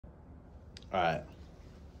All right.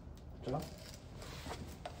 Chalo.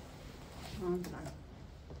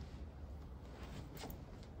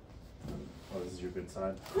 Oh, this is your good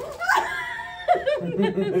side.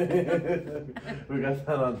 We got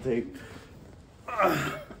that on tape.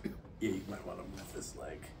 Yeah, you might want to move this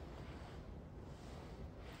leg.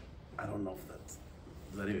 I don't know if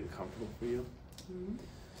is that even comfortable for you? Mm-hmm.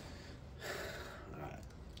 All right.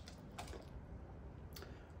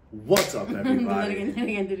 What's up, everybody? Do it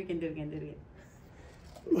again.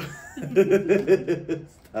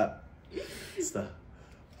 Stop.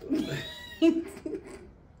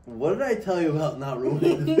 What did I tell you about not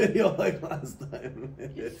ruining the video like last time?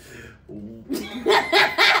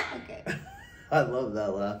 Okay. I love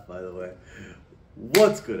that laugh, by the way.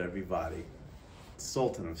 What's good, everybody?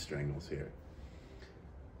 Sultan of Strangles here.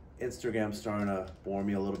 Instagram's starting to bore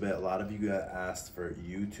me a little bit. A lot of you got asked for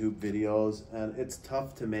YouTube videos, and it's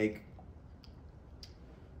tough to make.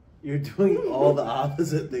 You're doing all the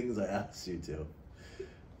opposite things I asked you to.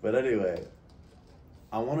 But anyway,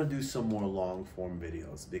 I want to do some more long form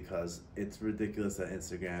videos because it's ridiculous that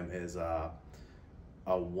Instagram is a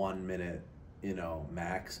 1 minute,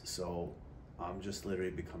 max. So I'm just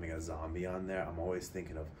literally becoming a zombie on there. I'm always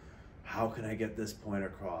thinking of how can I get this point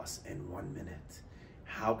across in 1 minute?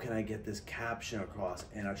 How can I get this caption across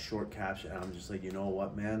in a short caption? And I'm just like, you know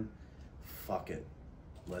what, man? Fuck it.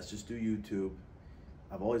 Let's just do YouTube.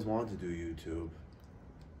 I've always wanted to do YouTube.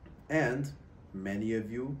 And many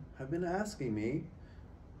of you have been asking me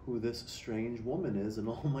who this strange woman is in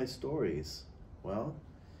all my stories. Well,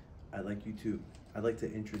 I'd like to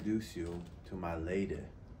introduce you to my lady,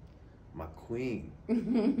 my queen,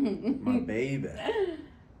 my baby,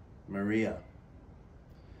 Maria.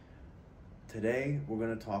 Today, we're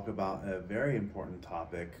going to talk about a very important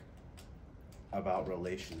topic about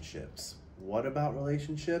relationships. What about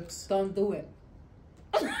relationships? Don't do it.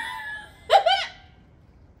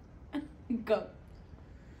 Go.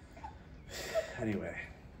 Anyway.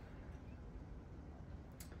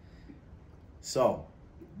 So,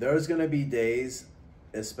 there's going to be days,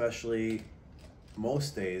 especially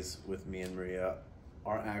most days with me and Maria,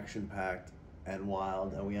 are action-packed and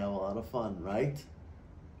wild, and we have a lot of fun, right?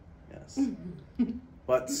 Yes.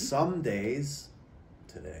 But some days,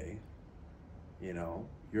 today,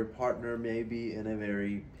 your partner may be in a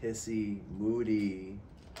very pissy, moody...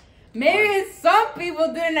 Maybe some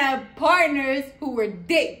people didn't have partners who were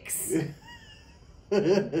dicks.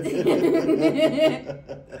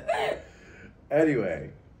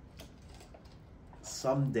 Anyway,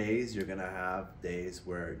 some days you're gonna have days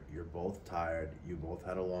where you're both tired, you both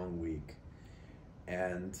had a long week,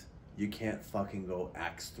 and you can't fucking go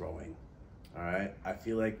axe throwing. Alright? I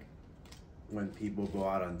feel like when people go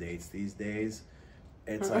out on dates these days,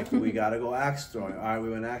 it's like we gotta go axe throwing. Alright, we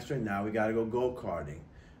went axe throwing, now we gotta go go-karting.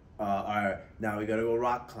 Alright, now we gotta go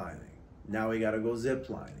rock climbing. Now we gotta go zip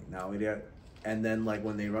lining. And then like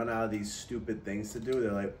when they run out of these stupid things to do,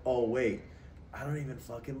 they're like, oh wait, I don't even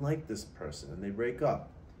fucking like this person, and they break up.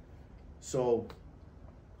 So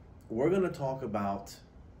we're gonna talk about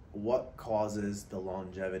what causes the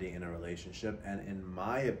longevity in a relationship, and in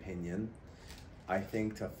my opinion, I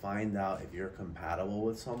think to find out if you're compatible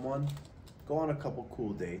with someone, go on a couple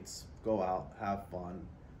cool dates, go out, have fun,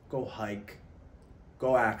 go hike,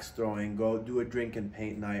 go axe throwing, go do a drink and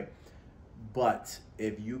paint night. But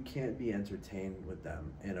if you can't be entertained with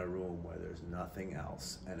them in a room where there's nothing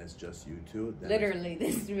else and it's just you two, then literally,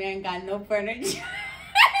 this man got no furniture.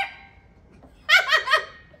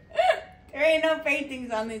 There ain't no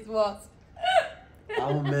paintings on these walls.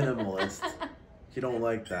 I'm a minimalist. You don't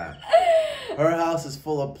like that. Her house is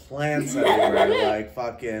full of plants everywhere. Like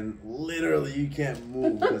fucking literally you can't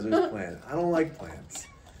move because there's plants. I don't like plants.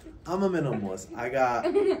 I'm a minimalist. I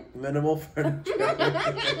got minimal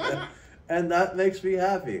furniture. And that makes me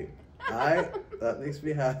happy. That makes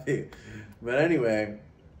me happy. But anyway,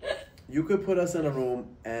 you could put us in a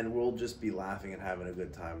room and we'll just be laughing and having a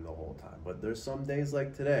good time the whole time. But there's some days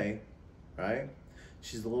like today, right?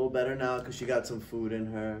 She's a little better now because she got some food in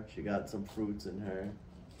her. She got some fruits in her,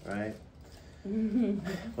 right?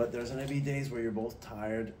 But there's going to be days where you're both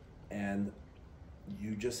tired and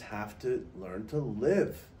you just have to learn to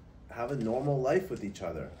live. Have a normal life with each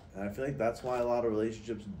other. And I feel like that's why a lot of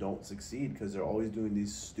relationships don't succeed, because they're always doing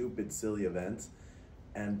these stupid, silly events.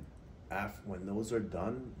 And when those are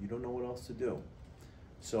done, you don't know what else to do.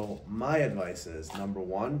 So my advice is, number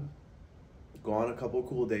one, go on a couple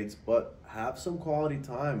cool dates, but have some quality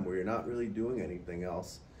time where you're not really doing anything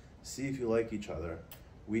else. See if you like each other.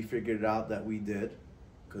 We figured out that we did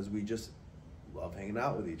because we just love hanging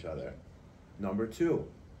out with each other. Number two,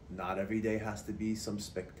 not every day has to be some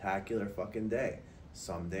spectacular fucking day.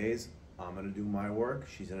 Some days I'm gonna do my work.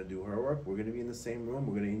 She's gonna do her work. We're gonna be in the same room.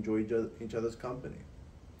 We're gonna enjoy each other's company.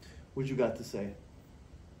 What you got to say?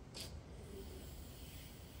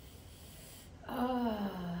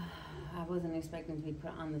 I wasn't expecting to be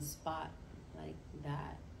put on the spot like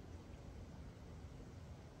that.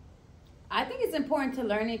 I think it's important to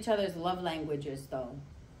learn each other's love languages, though,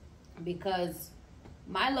 because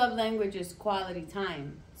my love language is quality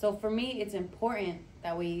time. So for me, it's important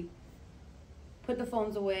that we put the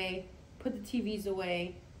phones away, put the TVs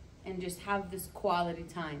away, and just have this quality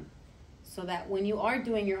time. So that when you are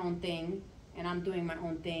doing your own thing, and I'm doing my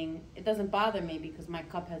own thing, it doesn't bother me because my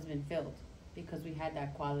cup has been filled, because we had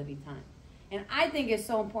that quality time. And I think it's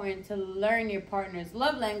so important to learn your partner's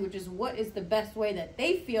love languages. What is the best way that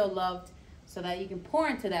they feel loved, so that you can pour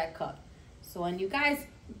into that cup. So when you guys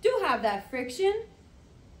do have that friction,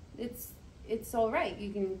 it's all right.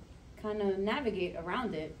 You can kind of navigate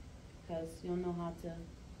around it, because you'll know how to.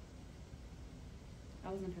 I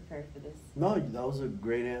wasn't prepared for this. No, that was a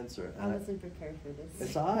great answer. I wasn't prepared for this.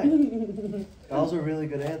 It's all right. That was a really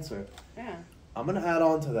good answer. Yeah. I'm going to add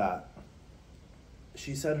on to that.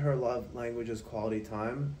 She said her love language is quality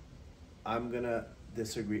time. I'm going to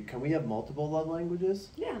disagree. Can we have multiple love languages?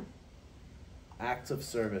 Yeah. Acts of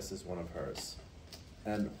service is one of hers.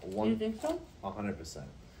 And Do you think so? 100%.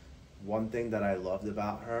 One thing that I loved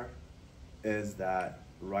about her is that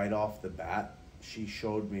right off the bat, she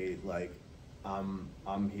showed me, like,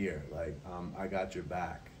 I'm here. Like, I got your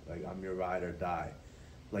back. Like, I'm your ride or die.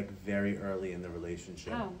 Like, very early in the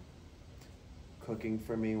relationship. How? Cooking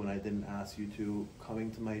for me when I didn't ask you to,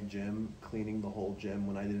 coming to my gym, cleaning the whole gym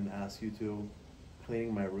when I didn't ask you to,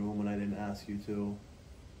 cleaning my room when I didn't ask you to,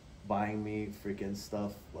 buying me freaking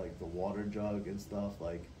stuff like the water jug and stuff.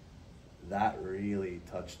 Like, that really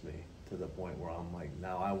touched me to the point where I'm like,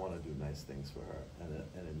 now I want to do nice things for her,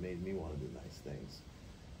 and it made me want to do nice things.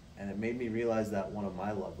 And it made me realize that one of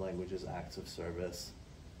my love languages is acts of service.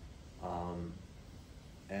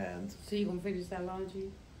 And So you gonna finish that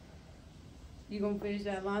laundry? You gonna finish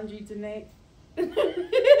that laundry tonight?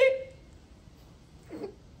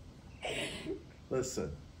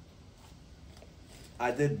 listen,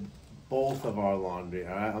 I did both of our laundry,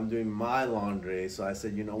 all right? I'm doing my laundry, so I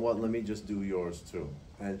said, you know what, let me just do yours too.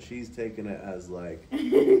 And she's taking it as like,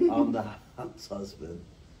 I'm the house husband.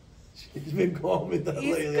 She's been calling me that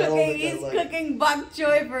lately. He's cooking bok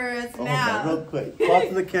choy for us now. Real quick, talk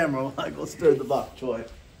to the camera while I go stir the bok choy.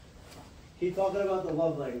 Keep talking about the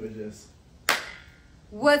love languages.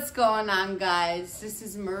 What's going on, guys? This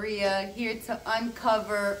is Maria here to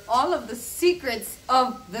uncover all of the secrets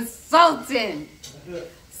of the Sultan.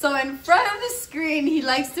 So in front of the screen, he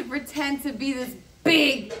likes to pretend to be this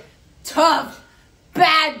big, tough,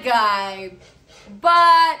 bad guy.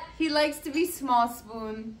 But he likes to be small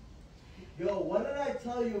spoon. Yo, what did I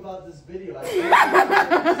tell you about this video?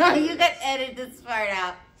 You can edit this part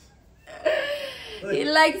out. He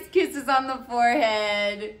likes kisses on the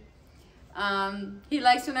forehead. He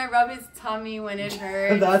likes when I rub his tummy when it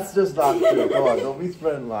hurts. That's just not true. Come on, don't be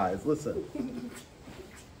spreading lies. Listen.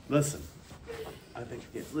 I think,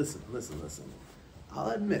 listen. I'll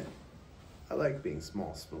admit, I like being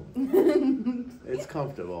small spoon. It's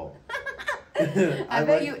comfortable. I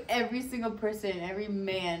bet you every single person, every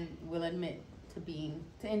man will admit to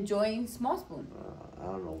enjoying small spoon. I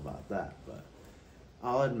don't know about that, but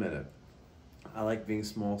I'll admit it. I like being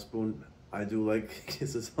small spoon. I do like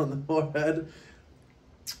kisses on the forehead,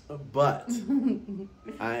 but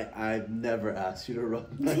I've never asked you to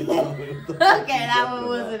rub my tummy. Okay, that one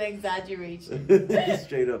was an exaggeration.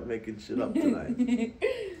 Straight up making shit up tonight.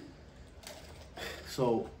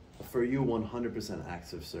 So, for you, 100%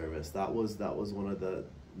 acts of service. That was one of the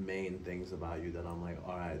main things about you that I'm like,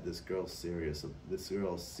 all right, this girl's serious. This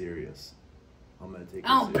girl's serious. I'm gonna take.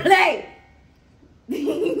 I'll play.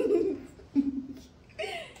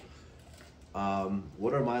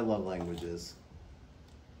 What are my love languages?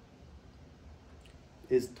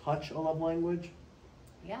 Is touch a love language?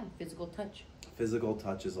 Yeah, physical touch. Physical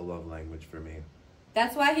touch is a love language for me.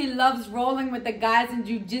 That's why he loves rolling with the guys in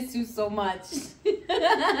jiu-jitsu so much.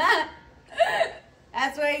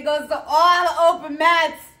 That's why he goes to all the open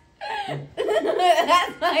mats.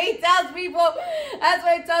 That's why he tells people, that's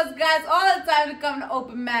why he tells guys all the time to come to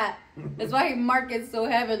open mat. That's why he markets so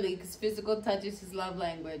heavily, because physical touch is his love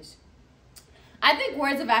language. I think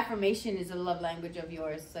words of affirmation is a love language of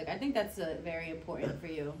yours. Like, I think that's very important for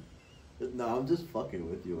you. No, I'm just fucking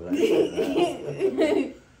with you when I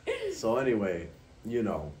say that. So anyway, you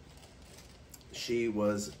know, she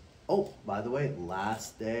was, oh, by the way,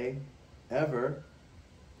 last day ever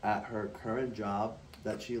at her current job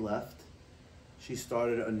that she left, She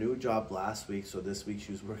started a new job last week, so this week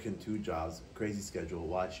she was working 2 jobs. Crazy schedule.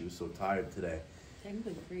 Why she was so tired today.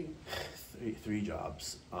 Technically 3. Three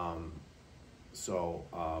jobs.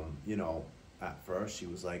 You know, at first she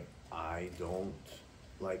was like, I don't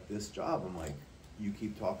like this job. I'm like, you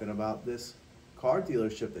keep talking about this car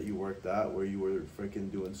dealership that you worked at where you were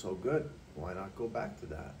freaking doing so good. Why not go back to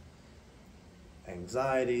that?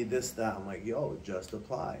 Anxiety, this, that. I'm like, yo, just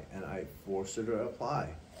apply. And I forced her to apply.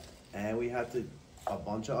 And we had a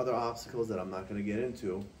bunch of other obstacles that I'm not going to get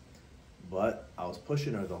into. But I was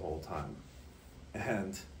pushing her the whole time.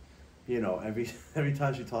 And, you know, every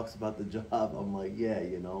time she talks about the job, I'm like, yeah,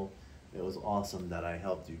 you know, it was awesome that I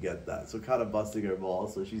helped you get that. So kind of busting her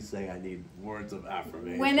balls. So she's saying I need words of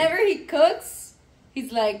affirmation. Whenever he cooks,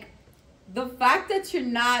 he's like, the fact that you're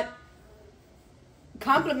not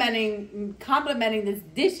complimenting this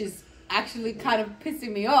dish is actually kind of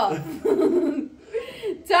pissing me off.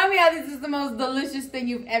 Tell me how this is the most delicious thing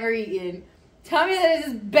you've ever eaten. Tell me that this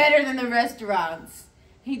is better than the restaurants.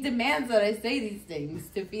 He demands that I say these things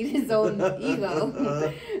to feed his own ego.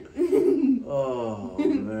 Oh,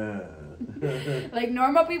 man. Like,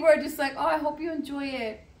 normal people are just like, oh, I hope you enjoy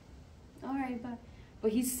it. All right, bye.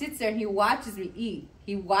 But he sits there and he watches me eat.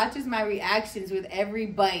 He watches my reactions with every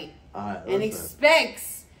bite. And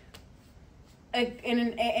expects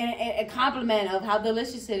a compliment of how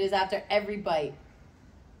delicious it is after every bite.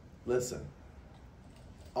 Listen,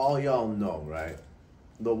 all y'all know, right?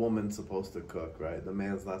 The woman's supposed to cook, right? The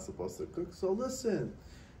man's not supposed to cook. So listen,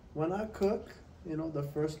 when I cook, you know, the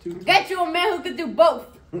first 2 times. Get you a man who can do both.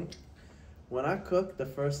 When I cook, the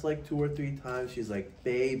first like 2 or 3 times, she's like,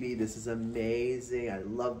 baby, this is amazing. I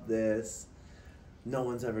love this. No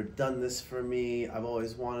one's ever done this for me. I've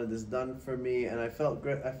always wanted this done for me. And I felt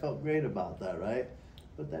great about that, right?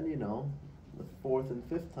 But then, you know, the 4th and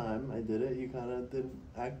 5th time I did it, you kind of didn't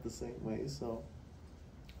act the same way. So,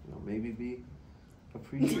 you know, maybe be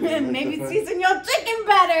appreciative. Like maybe season your chicken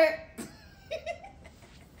better.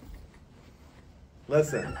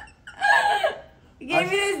 Listen. You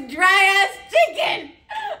gave me this dry ass chicken.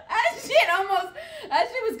 That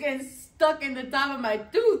shit was getting stuck in the top of my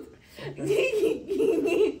tooth.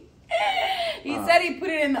 He said he put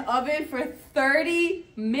it in the oven for 30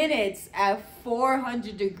 minutes at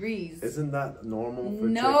 400 degrees. Isn't that normal for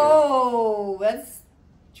chicken? No, that's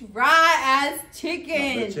dry ass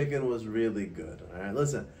chicken. No, the chicken was really good. All right,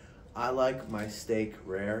 listen, I like my steak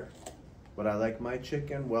rare, but I like my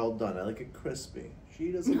chicken well done. I like it crispy.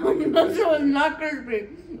 She doesn't like it crispy. It was not crispy.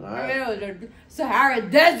 Right. It was a Sahara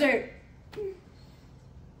Desert.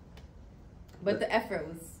 But the effort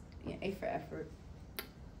was, A for effort.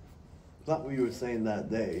 It's not what you were saying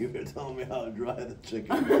that day. You were telling me how dry the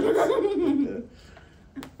chicken was.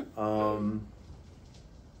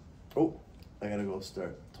 Oh, I gotta go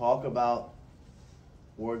start. Talk about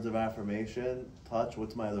words of affirmation, touch.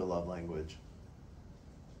 What's my other love language?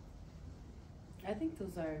 I think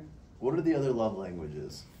those are... What are the other love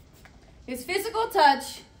languages? It's physical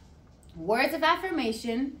touch, words of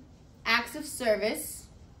affirmation, acts of service,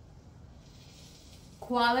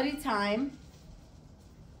 quality time,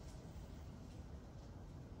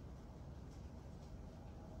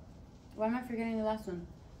 why am I forgetting the last one?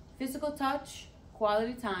 Physical touch,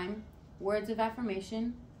 quality time, words of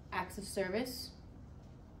affirmation, acts of service,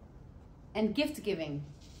 and gift giving.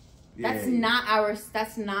 Yeah. That's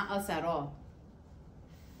not us at all.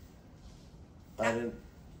 I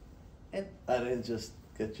didn't just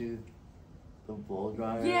get you the blow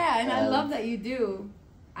dryer. Yeah, and I love that you do.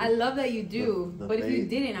 I love that you do. The but if you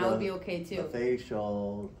didn't, I would be okay too. The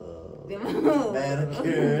facial, the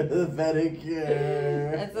manicure, the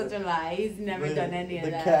pedicure. That's such a lie. He's never done any of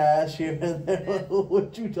that. The cash here and there.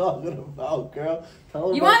 What you talking about, girl?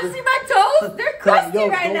 Tell You want to see my toes? They're crusty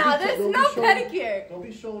right now. There's no pedicure. Don't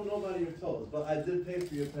be showing nobody your toes. But I did pay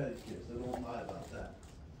for your pedicure, so don't lie about that.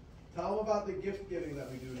 Tell them about the gift giving that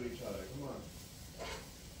we do to each other. Come on.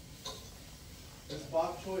 This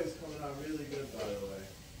bok choy is coming out really good, by the way.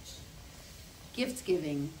 Gift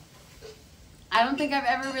giving. I don't think I've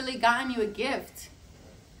ever really gotten you a gift.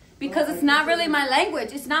 Because it's not really my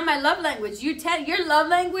language. It's not my love language. Your love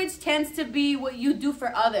language tends to be what you do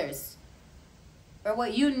for others. Or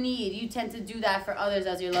what you need. You tend to do that for others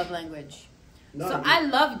as your love language. So I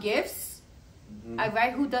love gifts. Mm-hmm.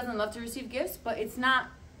 Right? Who doesn't love to receive gifts? But it's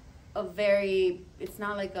not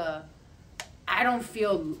like a, I don't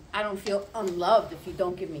feel unloved if you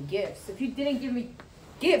don't give me gifts. If you didn't give me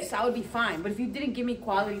gifts, I would be fine. But if you didn't give me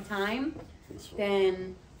quality time,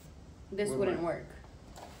 then this wouldn't work.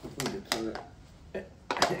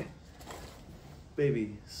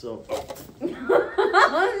 Baby, so. Oh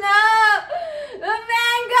no! The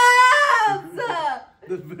mangoes!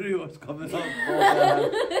 This video is coming up.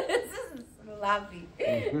 This is sloppy.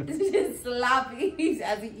 This is sloppy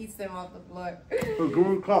as he eats them off the floor. Give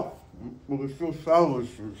me a cup. We can still salvage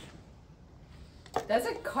this. That's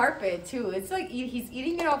a carpet too. It's like he's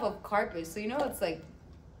eating it off of carpet, so you know it's like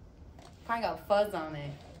probably got fuzz on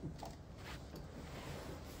it.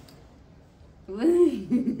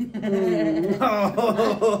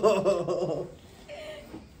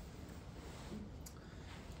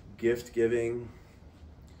 Gift giving.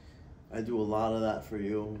 I do a lot of that for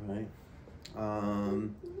you, right?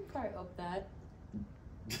 You probably up that.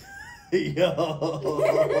 Yo.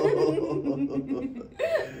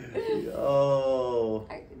 Yo.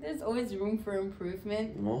 There's always room for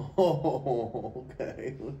improvement. Oh,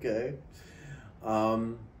 okay.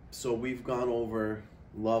 So we've gone over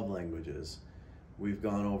love languages. We've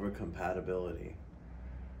gone over compatibility.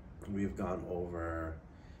 We've gone over.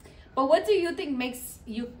 But what do you think makes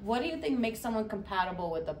someone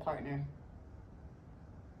compatible with a partner?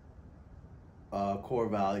 Core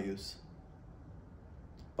values.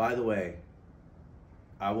 By the way,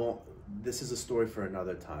 this is a story for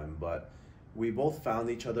another time, but we both found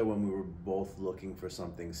each other when we were both looking for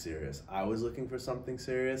something serious. I was looking for something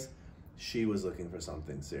serious. She was looking for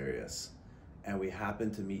something serious. And we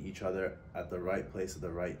happened to meet each other at the right place at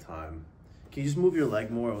the right time. Can you just move your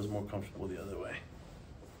leg more? It was more comfortable the other way.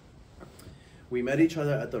 We met each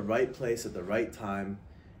other at the right place at the right time.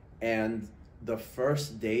 And the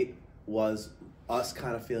first date was us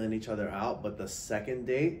kind of feeling each other out. But the second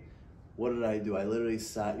date, what did I do? I literally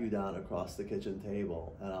sat you down across the kitchen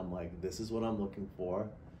table. And I'm like, this is what I'm looking for.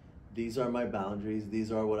 These are my boundaries.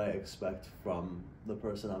 These are what I expect from the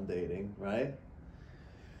person I'm dating, right?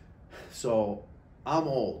 So I'm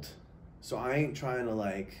old. So I ain't trying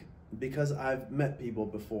to because I've met people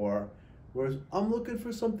before where I'm looking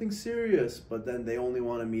for something serious, but then they only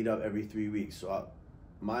want to meet up every 3 weeks. So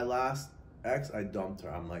my last ex, I dumped her.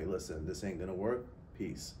 I'm like, listen, this ain't gonna work.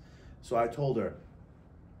 Peace. So I told her,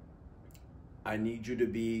 I need you to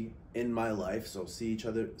be in my life. So see each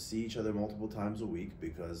other multiple times a week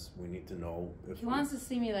because we need to know if he wants to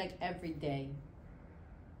see me every day.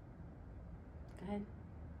 Go ahead.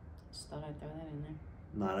 Just thought I'd throw that in there.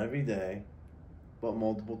 Not every day, but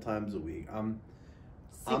multiple times a week.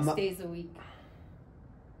 6 days a week.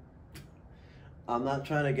 I'm not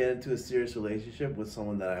trying to get into a serious relationship with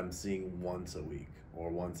someone that I'm seeing once a week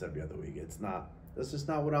or once every other week. That's just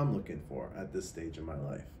not what I'm looking for at this stage of my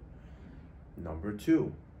life. Number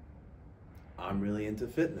 2, I'm really into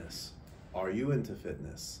fitness. Are you into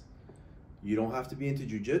fitness? You don't have to be into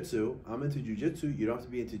jiu-jitsu. I'm into jiu-jitsu. You don't have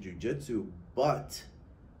to be into jiu-jitsu, but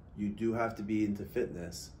you do have to be into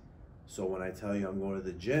fitness. So when I tell you I'm going to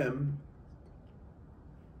the gym,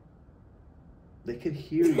 they could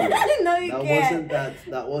hear you. No, you can't.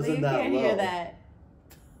 That wasn't that can't low. Hear that.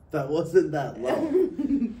 That wasn't that low.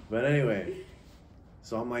 But anyway,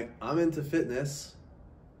 so I'm like, I'm into fitness.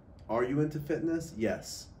 Are you into fitness?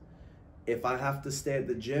 Yes. If I have to stay at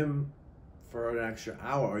the gym for an extra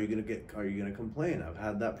hour, are you gonna complain? I've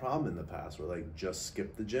had that problem in the past where just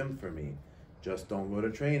skip the gym for me. Just don't go to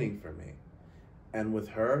training for me. And with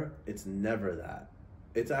her, it's never that.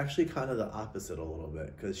 It's actually kind of the opposite a little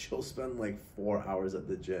bit because she'll spend 4 hours at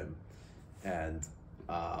the gym. And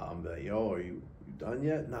I'm like, yo, are you done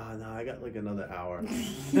yet? Nah, I got another hour.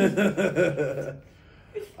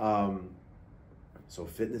 So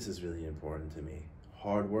fitness is really important to me.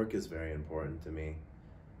 Hard work is very important to me.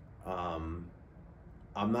 I'm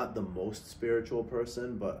not the most spiritual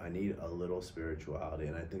person, but I need a little spirituality.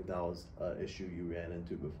 And I think that was an issue you ran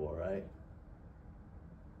into before, right?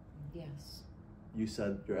 Yes. You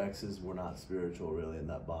said your exes were not spiritual really, and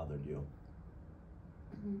that bothered you.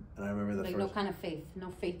 Mm-hmm. And I remember no kind of faith.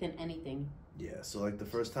 No faith in anything. Yeah, so the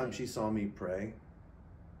first time she saw me pray,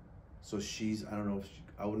 so I don't know if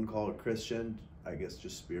I wouldn't call her Christian, I guess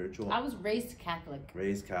just spiritual. I was raised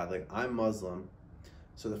Catholic. I'm Muslim.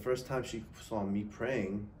 So the first time she saw me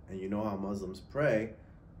praying, and you know how Muslims pray,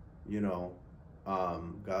 I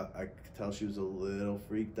could tell she was a little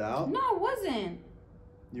freaked out. No, I wasn't.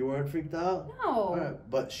 You weren't freaked out? No. All right.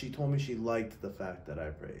 But she told me she liked the fact that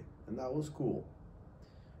I prayed, and that was cool.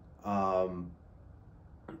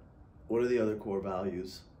 What are the other core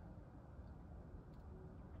values?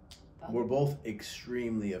 We're both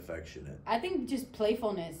extremely affectionate. I think just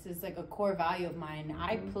playfulness is a core value of mine. Mm-hmm.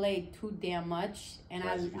 I play too damn much, and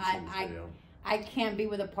I can't be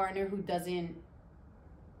with a partner who doesn't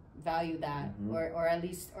value that, mm-hmm. or at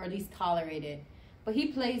least tolerate it. But he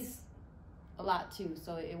plays a lot too,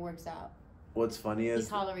 so it works out. What's funny is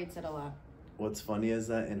he tolerates it a lot. What's funny is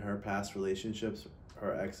that in her past relationships,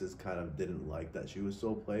 her exes kind of didn't like that she was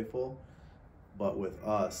so playful. but with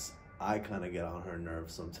us, I kind of get on her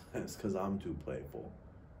nerves sometimes because I'm too playful.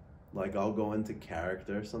 Like, I'll go into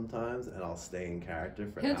character sometimes, and I'll stay in character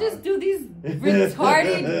for He'll hours. just do these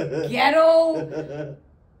retarded ghetto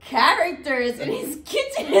characters in his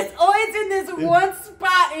kitchen. It's always in this one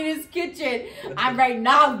spot in his kitchen. I'm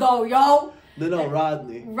Reynaldo, yo. No,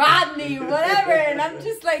 Rodney. Rodney, whatever. And I'm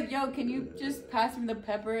just like, yo, can you just pass me the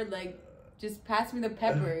pepper? Like, just pass me the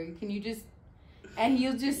pepper. Can you just... And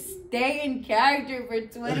he'll just stay in character for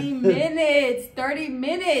 20 minutes, 30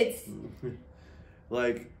 minutes.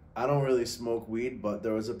 Like, I don't really smoke weed, but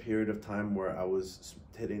there was a period of time where I was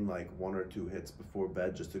hitting like 1 or 2 hits before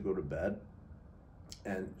bed just to go to bed.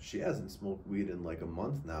 And she hasn't smoked weed in like a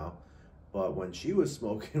month now. But when she was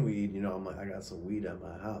smoking weed, you know, I'm like, I got some weed at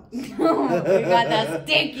my house. We got that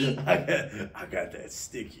sticky. I got that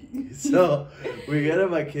sticky. So we get in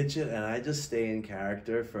my kitchen, and I just stay in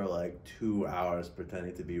character for like 2 hours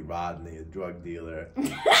pretending to be Rodney, a drug dealer.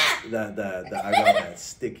 that I got that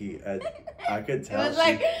sticky. And I could tell. It was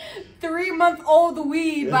like 3-month-old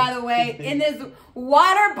weed, by the way, in this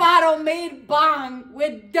water bottle made bong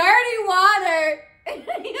with dirty water. He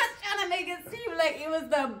was trying to make it seem like it was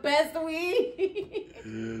the best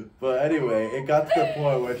weed. But anyway, it got to the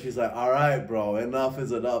point where she's like, all right, bro, enough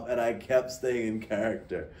is enough. And I kept staying in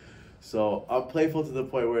character. So I'm playful to the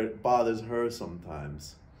point where it bothers her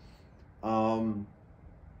sometimes.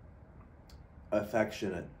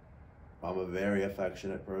 Affectionate. I'm a very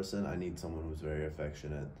affectionate person. I need someone who's very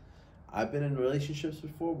affectionate. I've been in relationships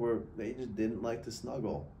before where they just didn't like to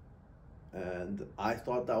snuggle. And I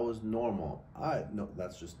thought that was normal. No,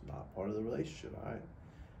 that's just not part of the relationship, all right?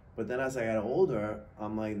 But then as I got older,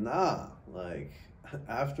 I'm like, nah. Like,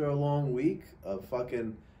 after a long week of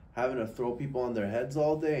fucking having to throw people on their heads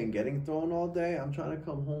all day and getting thrown all day, I'm trying to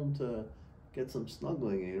come home to get some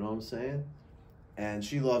snuggling, you know what I'm saying? And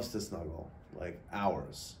she loves to snuggle, like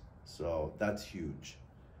hours. So that's huge.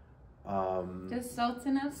 The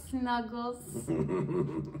Sultan of Snuggles.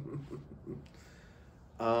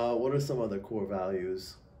 What are some other core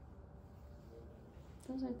values?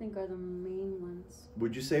 Those, I think, are the main ones.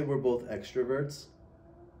 Would you say we're both extroverts?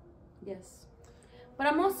 Yes. But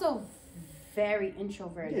I'm also very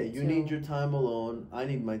introverted. Yeah, you need your time alone. I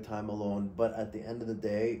need my time alone. But at the end of the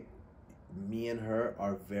day, me and her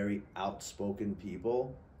are very outspoken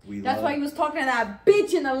people. That's why he was talking to that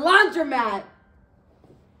bitch in the laundromat.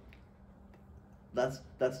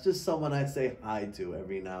 That's just someone I say hi to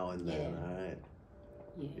every now and then, Yeah. all right?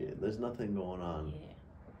 Yeah. There's nothing going on.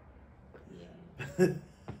 Yeah.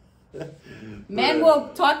 Men will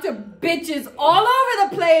talk to bitches all over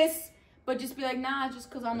the place, but just be like, nah, just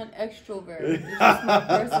because I'm an extrovert. It's just my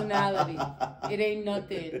personality. It ain't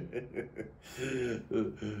nothing.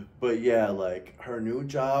 But yeah, like her new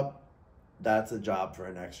job, that's a job for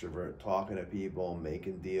an extrovert. Talking to people,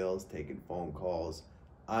 making deals, taking phone calls.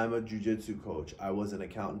 I'm a jiu-jitsu coach. I was an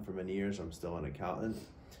accountant for many years. I'm still an accountant.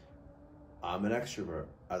 I'm an extrovert.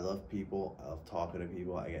 I love people. I love talking to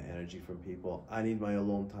people. I get energy from people. I need my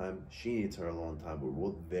alone time. She needs her alone time. We're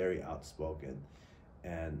both very outspoken.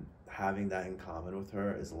 And having that in common with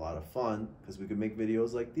her is a lot of fun because we could make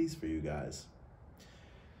videos like these for you guys.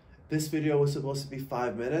 This video was supposed to be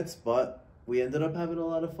 5 minutes, but we ended up having a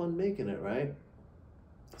lot of fun making it, right?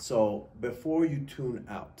 So before you tune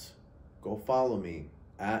out, go follow me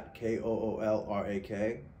at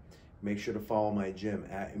KOOLRAK. Make sure to follow my gym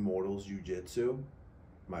at Immortals Jiu-Jitsu,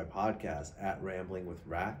 my podcast at Rambling with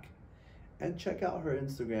Rack, and check out her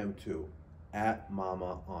Instagram too, at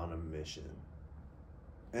Mama on a Mission.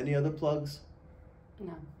 Any other plugs?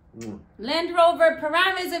 No. Land Rover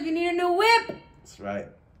Paramus if you need a new whip. That's right.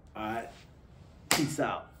 All right. Peace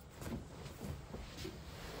out.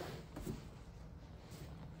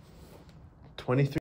 23